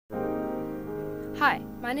Hi,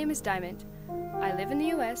 my name is Diamond. I live in the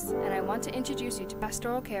US and I want to introduce you to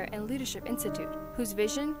Pastoral Care and Leadership Institute, whose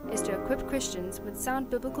vision is to equip Christians with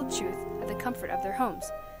sound biblical truth at the comfort of their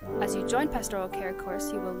homes. As you join Pastoral Care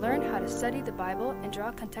course, you will learn how to study the Bible and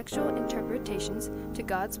draw contextual interpretations to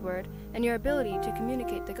God's Word, and your ability to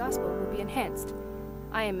communicate the gospel will be enhanced.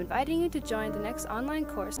 I am inviting you to join the next online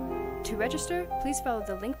course. To register, please follow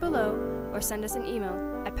the link below or send us an email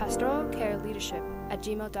at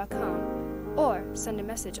pastoralcareleadership@gmail.com or send a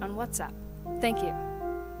message on WhatsApp. Thank you.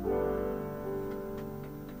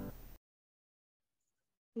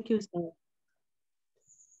 Thank you, sir.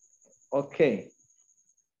 Okay.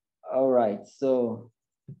 All right. So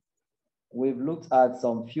we've looked at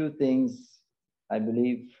some few things. I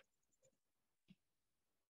believe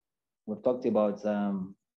we've talked about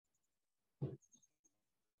the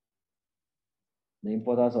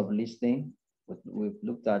importance of listening. We've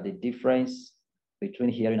looked at the difference between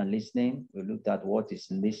hearing and listening. We looked at what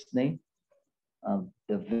is listening,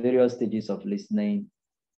 the various stages of listening,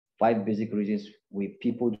 5 basic reasons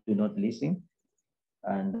people do not listen,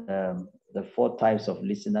 and the 4 types of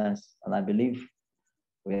listeners. And I believe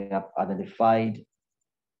we have identified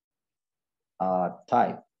our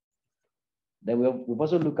type. Then we've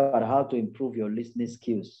also looked at how to improve your listening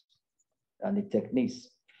skills and the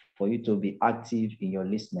techniques for you to be active in your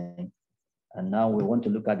listening. And now we want to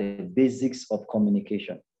look at the basics of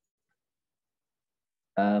communication.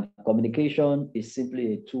 Communication is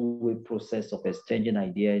simply a two-way process of exchanging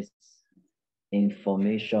ideas,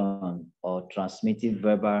 information, or transmitting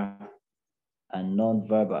verbal and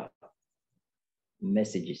non-verbal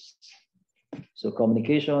messages. So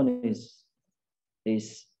communication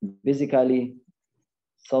is basically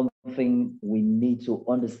something we need to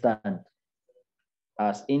understand.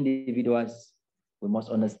 As individuals, we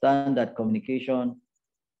must understand that communication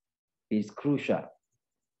is crucial,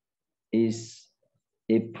 is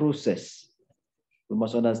a process. We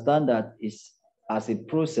must understand that as a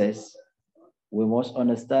process, we must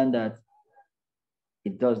understand that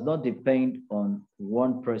it does not depend on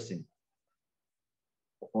one person.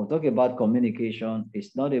 When we talk about communication,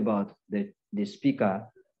 it's not about the speaker.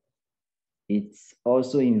 It's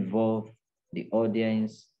also involves the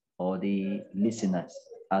audience or the listeners,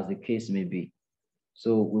 as the case may be.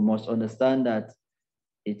 So we must understand that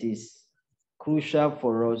it is crucial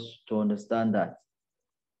for us to understand that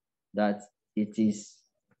it is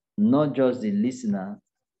not just the listener,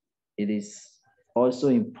 it is also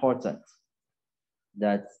important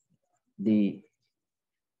that the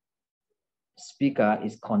speaker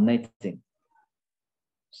is connecting.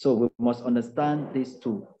 So we must understand this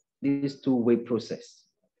two-way process.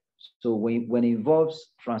 So when it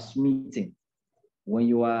involves transmitting, when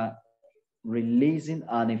you are releasing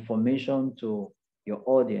an information to your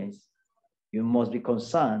audience, you must be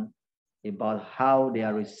concerned about how they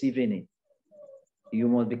are receiving it. You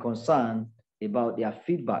must be concerned about their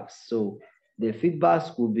feedbacks. So the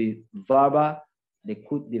feedbacks could be verbal, the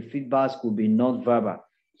feedbacks could be non-verbal.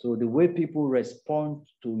 So the way people respond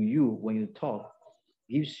to you when you talk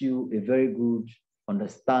gives you a very good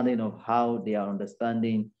understanding of how they are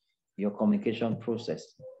understanding your communication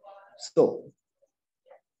process. So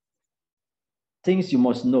things you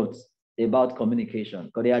must note about communication,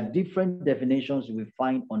 because there are different definitions you will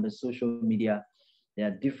find on the social media. There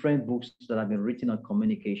are different books that have been written on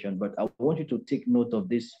communication, but I want you to take note of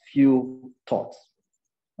these few thoughts.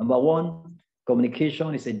 Number one,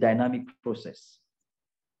 communication is a dynamic process.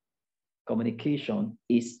 Communication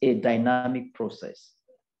is a dynamic process.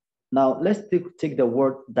 Now, let's take the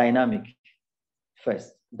word dynamic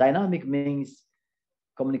first. Dynamic means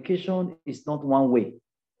communication is not one way.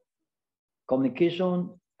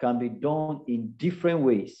 Communication can be done in different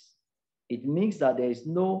ways. It means that there is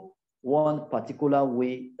no one particular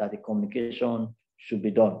way that the communication should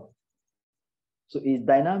be done. So it's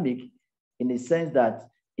dynamic in the sense that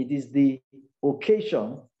it is the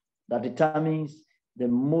occasion that determines the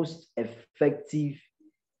most effective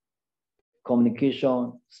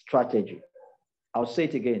communication strategy. I'll say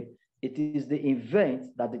it again. It is the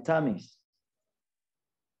event that determines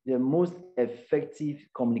the most effective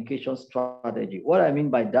communication strategy. What I mean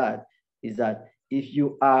by that is that if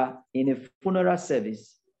you are in a funeral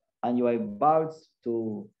service and you are about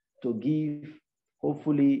to give,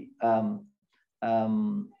 hopefully,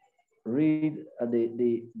 read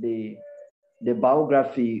the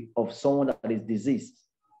biography of someone that is deceased,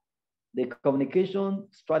 the communication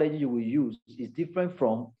strategy you will use is different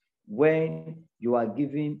from when you are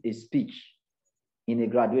giving a speech in a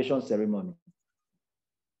graduation ceremony.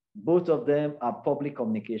 Both of them are public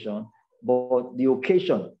communication, but the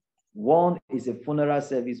occasion, one is a funeral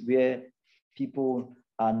service where people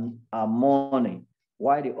are mourning.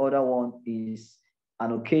 while the other one is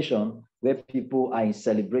an occasion where people are in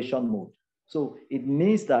celebration mode. So it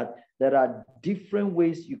means that there are different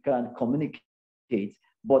ways you can communicate,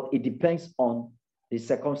 but it depends on the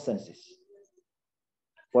circumstances.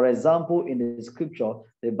 For example, in the scripture,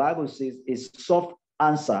 the Bible says a soft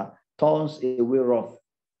answer turns away wrath.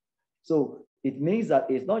 So it means that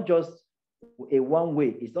it's not just a one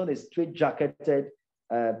way, it's not a straight jacketed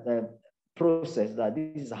process that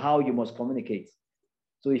this is how you must communicate.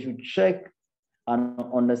 So if you check and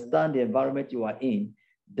understand the environment you are in,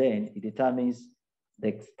 then it determines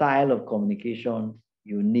the style of communication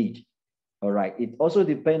you need. All right. It also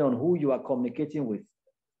depends on who you are communicating with.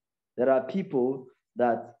 There are people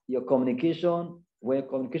that your communication, when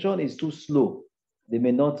communication is too slow, they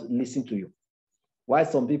may not listen to you. While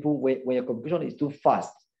some people, when your communication is too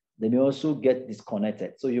fast, they may also get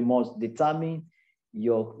disconnected. So you must determine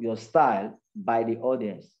your style by the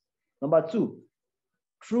audience. Number two,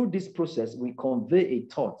 through this process, we convey a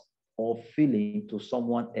thought or feeling to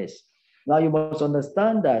someone else. Now, you must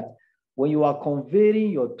understand that when you are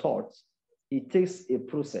conveying your thoughts, it takes a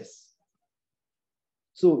process.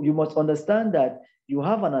 So you must understand that you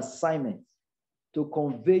have an assignment to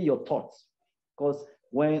convey your thoughts. Because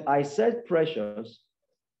when I said precious,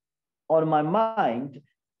 on my mind,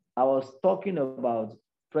 I was talking about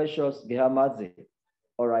Precious Gehamadze.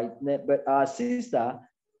 All right. But our sister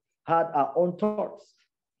had her own thoughts.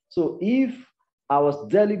 So if I was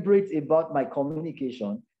deliberate about my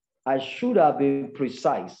communication, I should have been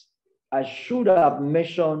precise. I should have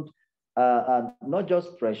mentioned not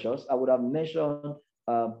just Precious, I would have mentioned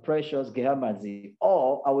Precious Gehamadze,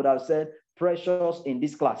 or I would have said Precious in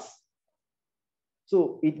this class.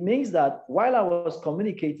 So it means that while I was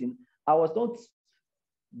communicating, I was not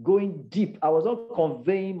going deep. I was not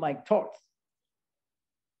conveying my thoughts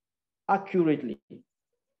accurately.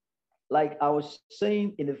 Like I was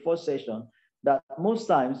saying in the first session, that most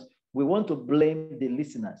times we want to blame the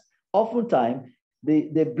listeners. Oftentimes,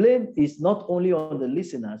 the blame is not only on the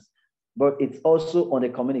listeners, but it's also on the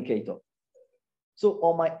communicator. So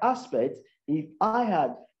on my aspect, if I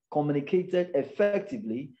had communicated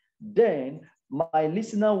effectively, then my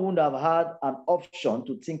listener wouldn't have had an option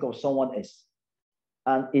to think of someone else.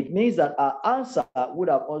 And it means that our answer would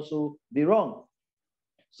have also been wrong.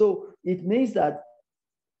 So it means that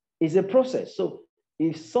it's a process. So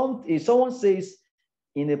if someone says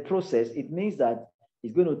in a process, it means that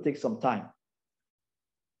it's going to take some time.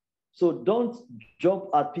 So don't jump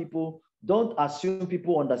at people. Don't assume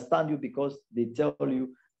people understand you because they tell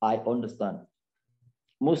you, I understand.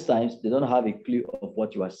 Most times, they don't have a clue of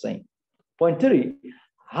what you are saying. Point three,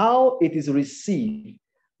 how it is received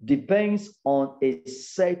depends on a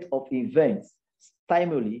set of events,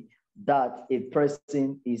 stimuli that a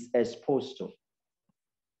person is exposed to.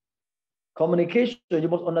 Communication, you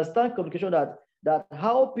must understand communication that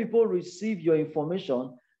how people receive your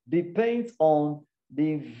information depends on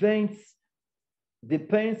the events,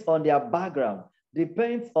 depends on their background,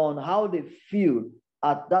 depends on how they feel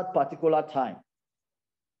at that particular time.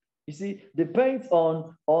 You see, depends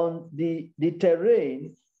on the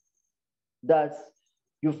terrain that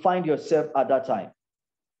you find yourself at that time.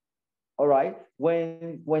 All right.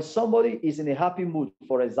 When somebody is in a happy mood,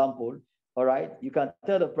 for example, all right, you can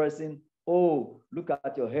tell the person, oh, look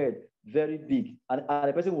at your head, very big. And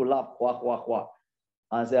the person will laugh, quack, quack, quack,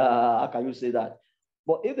 and say, how can you say that?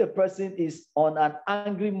 But if the person is on an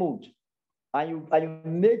angry mood and you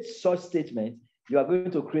make such statement, you are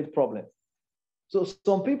going to create problems. So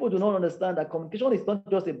some people do not understand that communication is not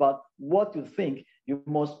just about what you think. You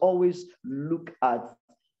must always look at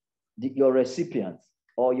your recipients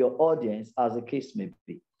or your audience, as the case may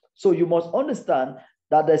be. So you must understand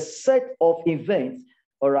that the set of events,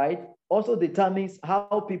 all right, also determines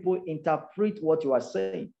how people interpret what you are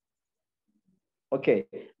saying. Okay,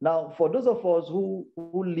 now for those of us who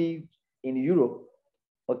live in Europe,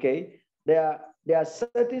 okay, there are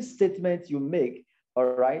certain statements you make, all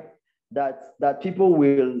right, that people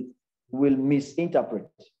will misinterpret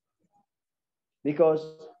because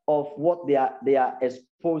of what they are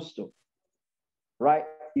exposed to, right?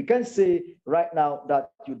 You can say right now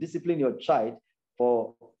that you discipline your child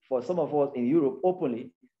for some of us in Europe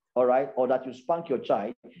openly, all right, or that you spank your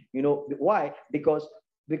child. You know why? Because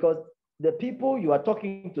the people you are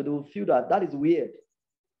talking to, they will feel that is weird.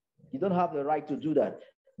 You don't have the right to do that.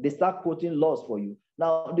 They start quoting laws for you.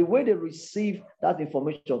 Now, the way they receive that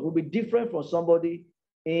information will be different from somebody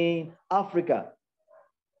in Africa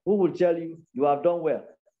who will tell you, you have done well.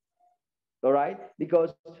 All right?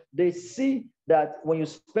 Because they see that when you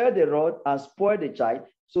spare the rod and spoil the child,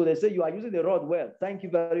 so they say you are using the rod well. Thank you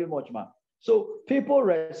very much, ma'am. So people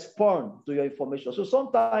respond to your information. So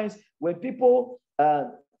sometimes when people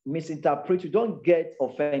misinterpret, you don't get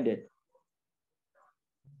offended.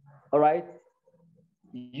 All right?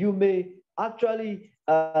 You may actually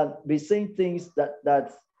be saying things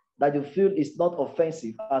that you feel is not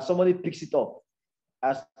offensive, and somebody picks it up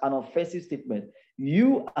as an offensive statement.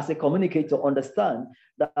 You, as a communicator, understand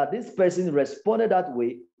that this person responded that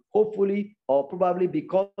way, hopefully, or probably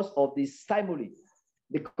because of the stimuli,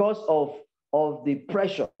 because of the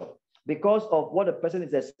pressure, because of what the person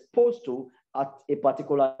is exposed to at a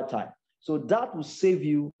particular time. So that will save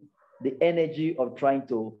you the energy of trying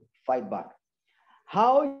to fight back.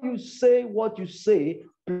 How you say what you say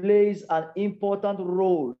plays an important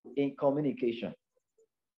role in communication.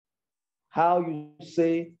 How you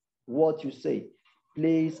say what you say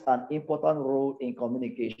plays an important role in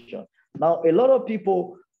communication. Now, a lot of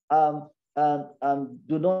people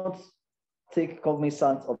do not take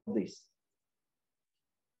cognizance of this.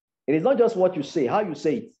 It is not just what you say, how you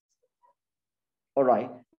say it. All right.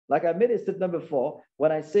 Like I made a statement before,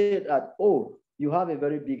 when I said that, oh, you have a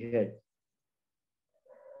very big head.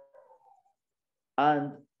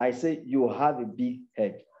 And I say, you have a big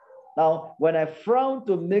head. Now, when I frown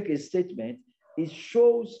to make a statement, it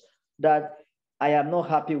shows that I am not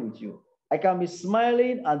happy with you. I can be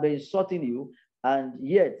smiling and be insulting you, and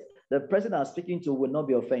yet the person I'm speaking to will not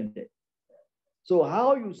be offended. So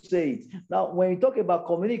how you say it. Now, when you talk about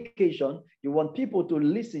communication, you want people to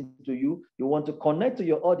listen to you. You want to connect to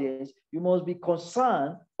your audience. You must be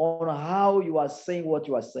concerned on how you are saying what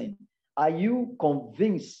you are saying. Are you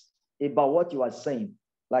convinced about what you are saying?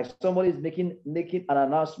 Like somebody is making an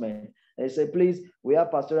announcement. They say, please, we have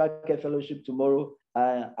pastoral care fellowship tomorrow.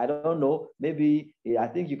 I don't know. Maybe I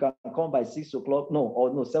think you can come by 6 o'clock.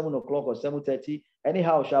 No, 7 o'clock or 7:30.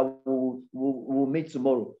 Anyhow, we'll meet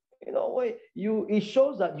tomorrow. You know, it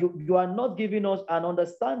shows that you are not giving us an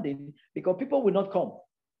understanding, because people will not come.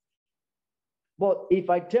 But if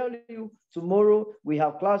I tell you tomorrow, we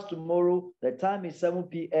have class tomorrow, the time is 7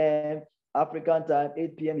 p.m. African time,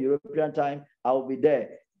 8 p.m. European time, I will be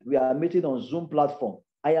there. We are meeting on Zoom platform.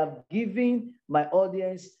 I have given my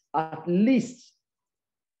audience at least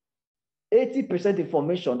 80%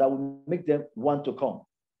 information that will make them want to come.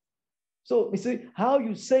 So you see, how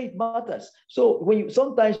you say it matters. So when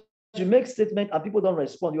sometimes you make statement and people don't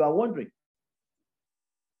respond, you are wondering.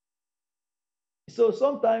 So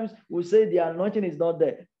sometimes we say the anointing is not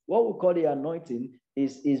there. What we call the anointing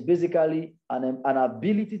is basically an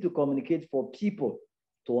ability to communicate for people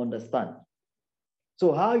to understand.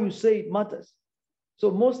 So how you say it matters. So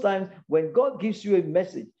most times when God gives you a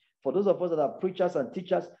message, for those of us that are preachers and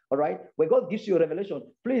teachers, all right, when God gives you a revelation,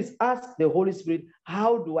 please ask the Holy Spirit,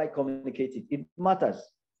 how do I communicate it? It matters.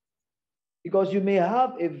 Because you may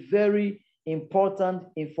have a very important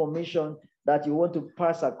information that you want to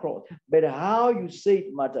pass across, but how you say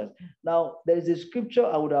it matters. Now, there is a scripture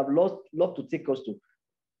I would have loved to take us to.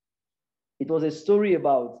 It was a story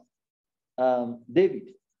about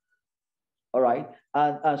David. All right,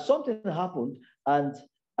 and something happened, and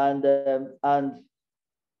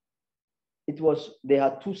it was, they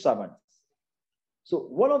had 2 servants. So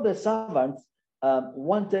one of the servants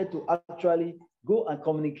wanted to actually go and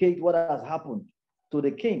communicate what has happened to the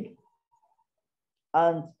king.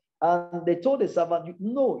 And they told the servant,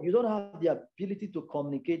 no, you don't have the ability to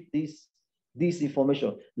communicate this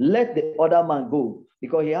information. Let the other man go,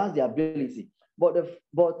 because he has the ability. But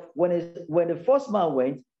when the first man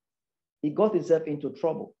went, he got himself into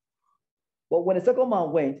trouble. But when the second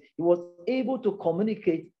man went, he was able to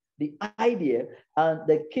communicate the idea, and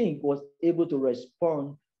the king was able to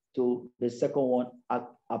respond to the second one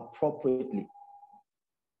appropriately.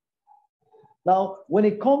 Now, when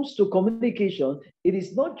it comes to communication, it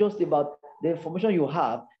is not just about the information you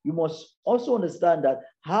have. You must also understand that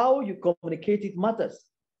how you communicate it matters.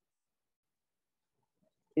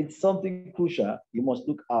 It's something crucial you must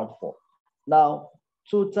look out for. Now,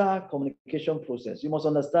 total communication process. You must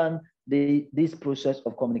understand this process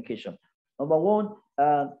of communication. Number one,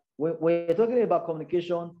 when you're talking about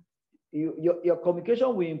communication, your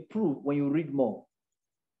communication will improve when you read more.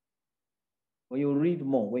 When you read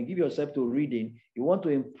more, when you give yourself to reading, you want to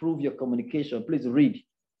improve your communication, please read.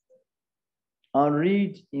 And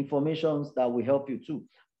read information that will help you too.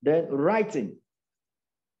 Then writing.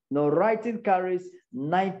 Now, writing carries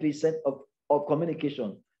 9% of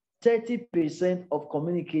communication. 30% of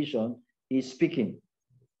communication is speaking.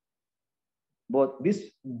 But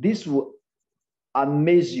this will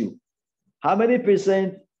amaze you. How many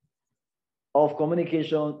percent of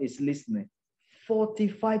communication is listening?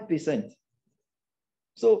 45%.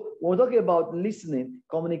 So when we're talking about listening,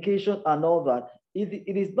 communication, and all that,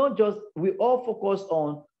 it is not just, we all focus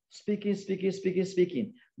on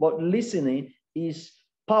speaking, but listening is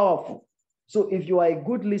powerful. So if you are a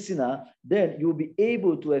good listener, then you'll be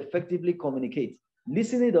able to effectively communicate.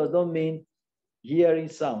 Listening does not mean hearing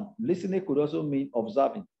sound. Listening could also mean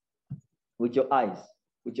observing with your eyes.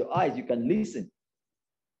 With your eyes, you can listen.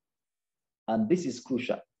 And this is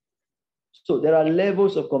crucial. So there are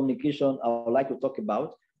levels of communication I would like to talk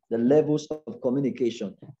about, the levels of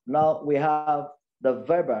communication. Now we have the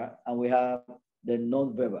verbal and we have the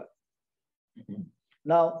non-verbal.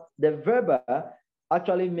 Now, the verbal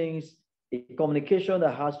actually means a communication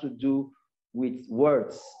that has to do with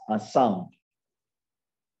words and sound.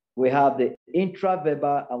 We have the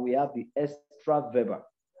intraverbal and we have the extraverbal.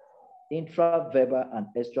 Intraverbal and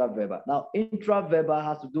extraverbal. Now, intraverbal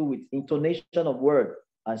has to do with intonation of word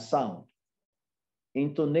and sound.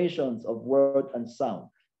 Intonations of word and sound.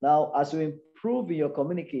 Now, as you improve in your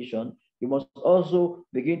communication, you must also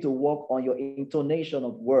begin to work on your intonation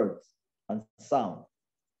of words and sound.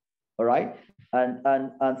 All right?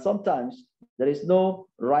 And sometimes there is no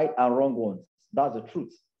right and wrong ones. That's the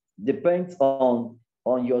truth. Depends on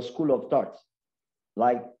your school of thought.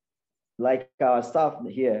 Like our staff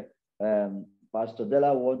here, Pastor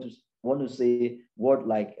Della want to say word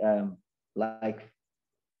like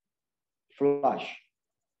flash,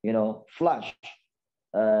 flash.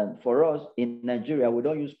 For us in Nigeria, we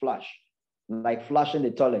don't use flash, like flashing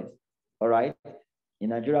the toilet. All right. In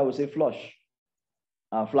Nigeria, we say flush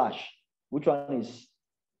and flash. Which one is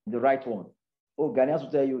the right one? Oh, Ghanaians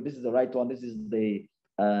will tell you this is the right one. This is the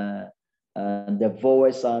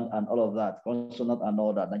vowel sound and all of that, consonant and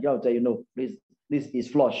all that. Nigeria will tell you no, this is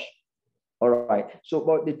flush. All right. So,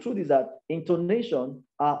 but the truth is that intonation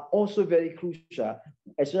are also very crucial,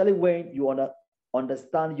 especially when you want to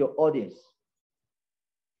understand your audience.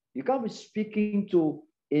 You can't be speaking to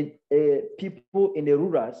people in the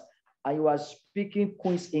rurals and you are speaking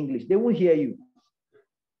Queen's English. They won't hear you.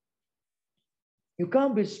 You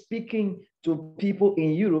can't be speaking to people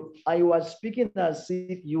in Europe and you are speaking as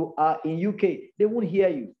if you are in UK. They won't hear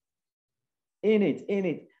you. In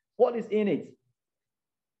it. What is in it?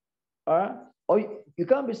 Or you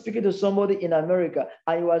can't be speaking to somebody in America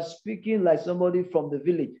and you are speaking like somebody from the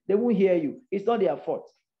village. They won't hear you. It's not their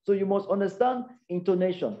fault. So you must understand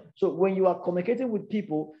intonation. So when you are communicating with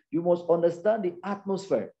people, you must understand the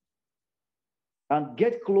atmosphere and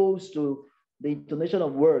get close to the intonation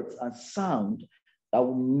of words and sound that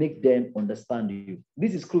will make them understand you.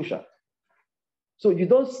 This is crucial. So you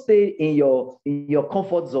don't stay in your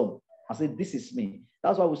comfort zone and say, this is me.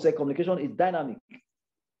 That's why we say communication is dynamic.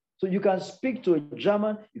 So you can speak to a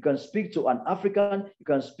German, you can speak to an African, you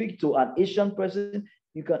can speak to an Asian person,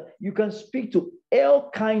 you can speak to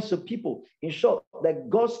all kinds of people. In short, the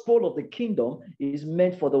gospel of the kingdom is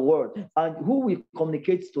meant for the world. And who will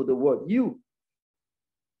communicate to the world? You.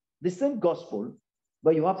 The same gospel,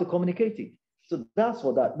 but you have to communicate it. So that's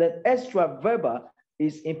for that. The extra verbal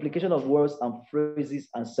is implication of words and phrases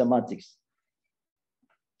and semantics.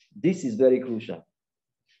 This is very crucial.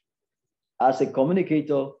 As a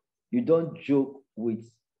communicator, you don't joke with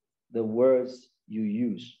the words you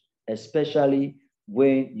use, especially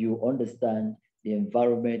when you understand the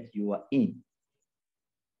environment you are in.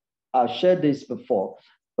 I've shared this before,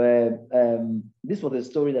 but this was a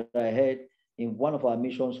story that I heard in one of our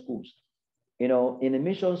mission schools. In the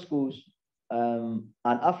mission schools, an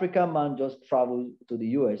African man just traveled to the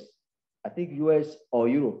US, I think US or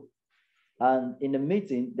Europe. And in the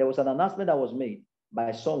meeting, there was an announcement that was made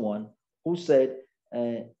by someone who said,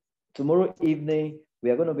 tomorrow evening, we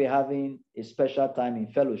are going to be having a special time in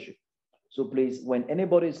fellowship. So please, when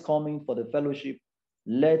anybody is coming for the fellowship,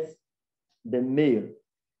 let the male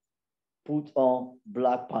put on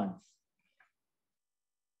black pants.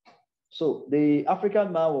 So the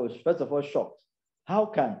African man was, first of all, shocked. How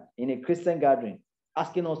can, in a Christian gathering,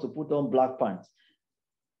 asking us to put on black pants?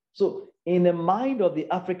 So in the mind of the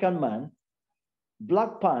African man,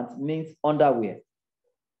 black pants means underwear.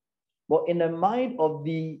 But in the mind of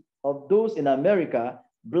those in America,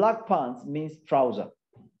 black pants means trouser.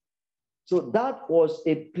 So that was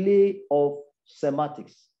a play of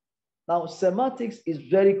semantics. Now, semantics is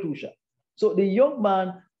very crucial. So the young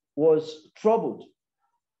man was troubled,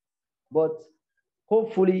 but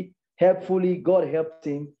hopefully, helpfully, God helped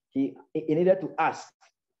him. He needed to ask,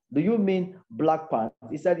 do you mean black pants?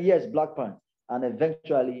 He said, yes, black pants. And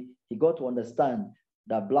eventually, he got to understand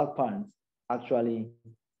that black pants actually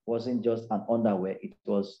wasn't just an underwear, it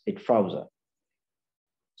was a trouser.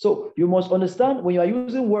 So you must understand when you are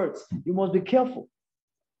using words, you must be careful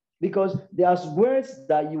because there's words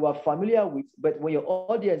that you are familiar with, but when your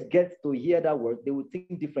audience gets to hear that word, they will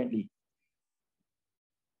think differently.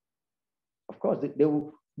 course, they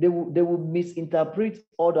will misinterpret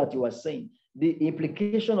all that you are saying. The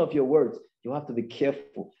implication of your words, you have to be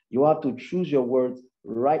careful. You have to choose your words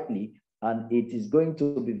rightly, and it is going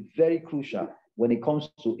to be very crucial when it comes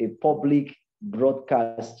to a public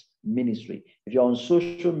broadcast ministry. If you're on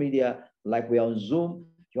social media, like we're on Zoom,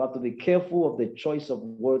 you have to be careful of the choice of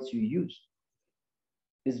words you use.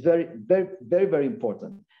 It's very, very, very, very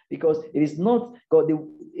important, because it is not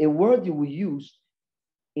a word you will use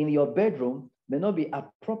in your bedroom may not be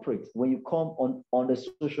appropriate when you come on the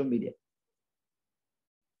social media.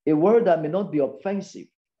 A word that may not be offensive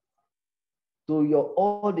to your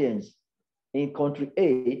audience in country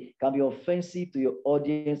A can be offensive to your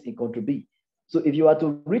audience in country B. So if you are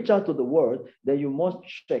to reach out to the world, then you must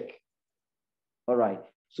check. All right.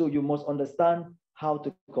 So you must understand how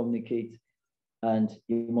to communicate, and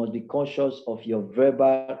you must be conscious of your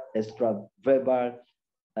verbal, extra-verbal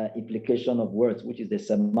implication of words, which is the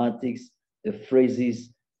semantics, the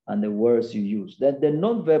phrases, and the words you use. Then the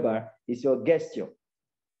non-verbal is your gesture.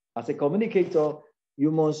 As a communicator,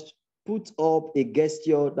 you must put up a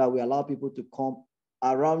gesture that will allow people to come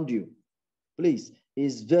around you. Please,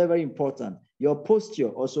 it's very, very important. Your posture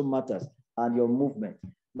also matters, and your movement.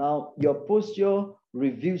 Now, your posture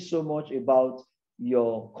reveals so much about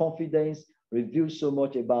your confidence, reveals so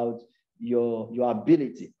much about your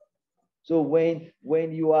ability. So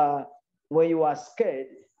when you are scared,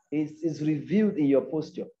 it's revealed in your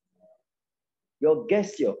posture. Your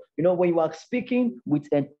gesture, when you are speaking with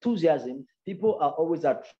enthusiasm, people are always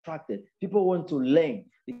attracted. People want to learn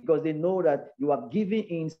because they know that you are giving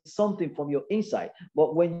in something from your inside.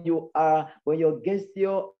 But when your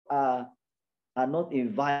gesture are not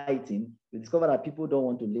inviting, you discover that people don't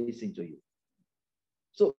want to listen to you.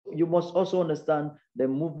 So you must also understand the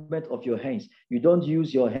movement of your hands. You don't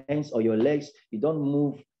use your hands or your legs. You don't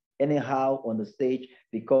move anyhow on the stage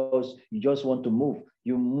because you just want to move.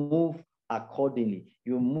 You move accordingly.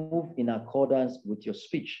 You move in accordance with your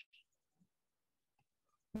speech.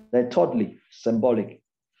 Then thirdly, symbolic.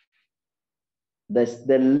 The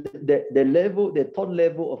third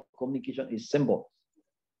level of communication is symbol.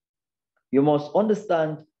 You must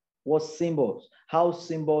understand what symbols, how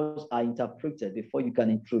symbols are interpreted before you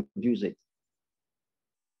can introduce it.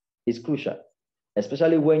 It's crucial,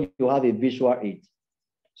 especially when you have a visual aid.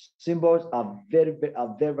 Symbols are very,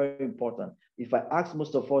 very important. If I ask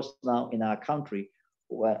most of us now in our country,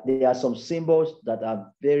 well, there are some symbols that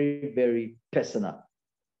are very, very personal.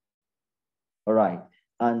 All right.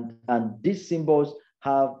 And these symbols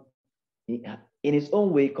have, in its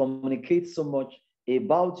own way, communicate so much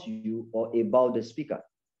about you or about the speaker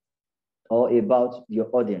or about your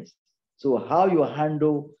audience. So how you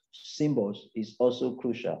handle symbols is also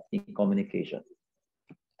crucial in communication.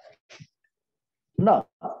 Now,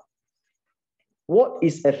 what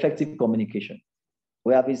is effective communication?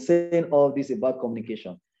 We have been saying all this about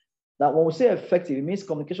communication. Now, when we say effective, it means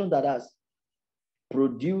communication that has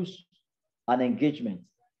produced an engagement.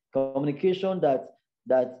 Communication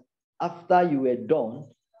that after you were done,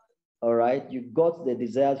 all right, you got the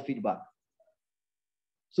desired feedback.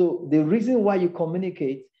 So the reason why you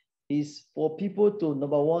communicate is for people to,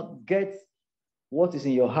 number one, get what is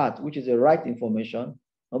in your heart, which is the right information.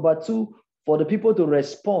 Number two, for the people to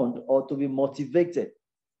respond or to be motivated.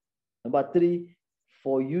 Number three,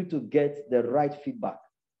 for you to get the right feedback.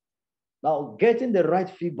 Now, getting the right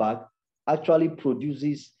feedback actually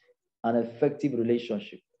produces an effective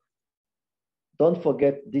relationship. Don't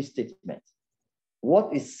forget this statement.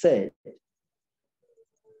 What is said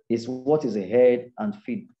is what is heard and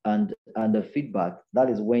the feedback. That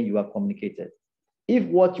is when you have communicated. If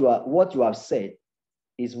what you have said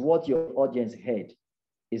is what your audience heard,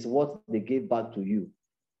 is what they gave back to you,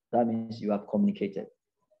 that means you have communicated.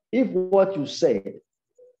 If what you said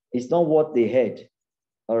is not what they heard,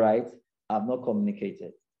 all right, I've not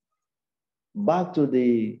communicated. Back to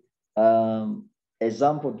the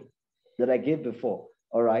example that I gave before,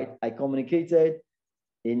 all right, I communicated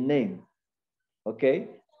a name, okay,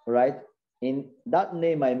 all right, in that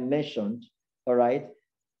name I mentioned, all right,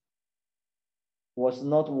 was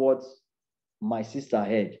not what my sister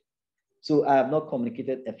heard. So I have not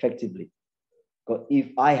communicated effectively. Because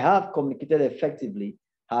if I have communicated effectively,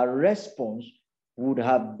 her response would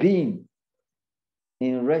have been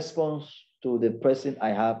in response to the person I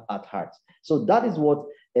have at heart. So that is what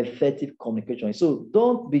effective communication is. So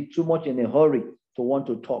don't be too much in a hurry to want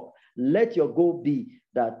to talk. Let your goal be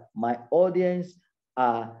that my audience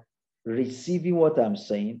are receiving what I'm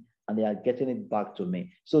saying and they are getting it back to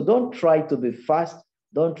me. So don't try to be fast.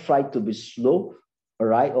 Don't try to be slow, all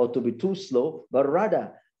right, or to be too slow, but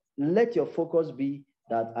rather let your focus be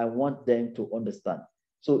that I want them to understand.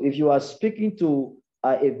 So if you are speaking to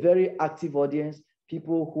a very active audience,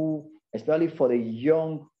 people who, especially for the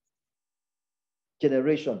young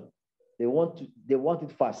generation, they want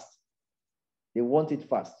it fast. They want it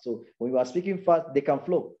fast. So when you are speaking fast, they can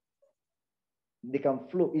flow. They can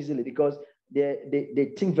flow easily because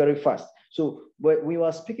they think very fast. So when you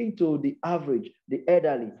are speaking to the average, the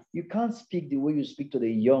elderly, you can't speak the way you speak to the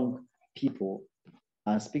young people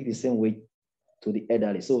and speak the same way to the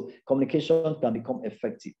elderly. So communication can become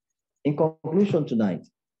effective. In conclusion tonight,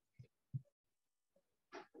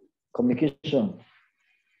 communication,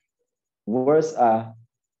 words are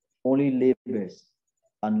only labels,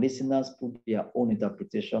 and listeners put their own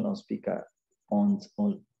interpretation on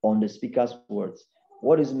the speaker's words.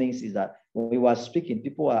 What this means is that when you are speaking,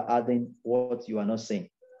 people are adding what you are not saying.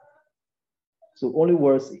 So only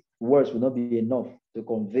words will not be enough to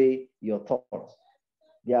convey your thoughts.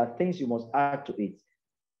 There are things you must add to it.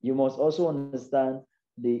 You must also understand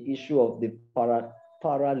the issue of the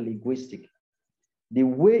paralinguistic. The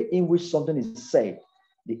way in which something is said,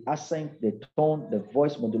 the accent, the tone, the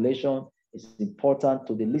voice modulation is important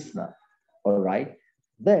to the listener. All right.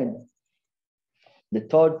 Then the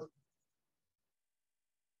third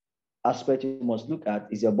aspect you must look at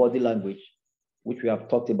is your body language, which we have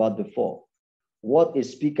talked about before. What a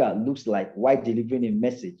speaker looks like while delivering a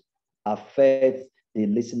message affects the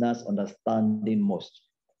listener's understanding most.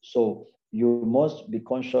 So you must be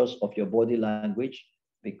conscious of your body language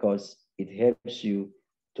because it helps you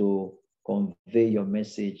to convey your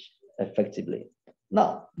message effectively.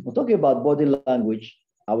 Now, we're talking about body language.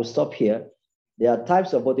 I will stop here. There are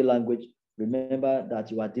types of body language. Remember that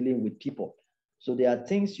you are dealing with people. So there are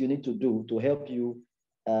things you need to do to help you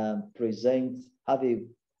have a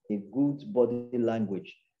good body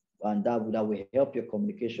language, and that will help your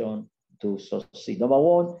communication to succeed. Number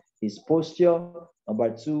one is posture.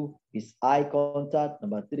 Number two is eye contact.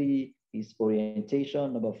 Number three is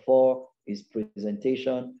orientation. Number four is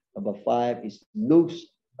presentation. Number five is looks.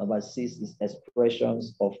 Number six is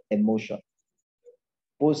expressions of emotion.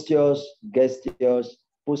 Postures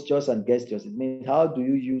and gestures. It means how do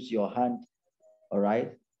you use your hand? All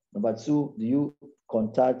right. Number two, do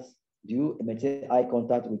you maintain eye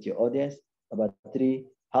contact with your audience? Number three,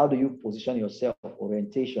 how do you position yourself?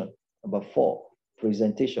 Orientation. Number four,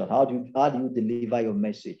 presentation. How do you deliver your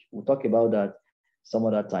message? We'll talk about that some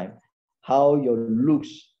other time. How your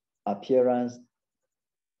looks, appearance,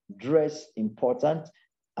 dress important.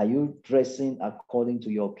 Are you dressing according to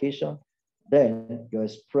your occasion? Then your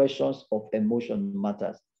expressions of emotion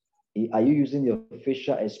matters. Are you using your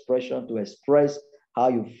facial expression to express how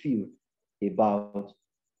you feel about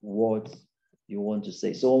what you want to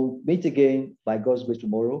say? So we'll meet again by God's grace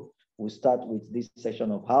tomorrow. We'll start with this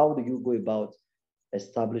session of how do you go about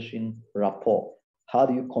establishing rapport? How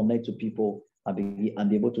do you connect to people and be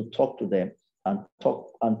able to talk to them and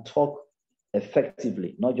talk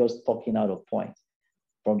effectively, not just talking out of point.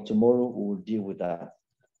 From tomorrow, we will deal with that.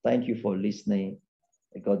 Thank you for listening.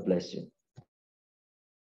 God bless you.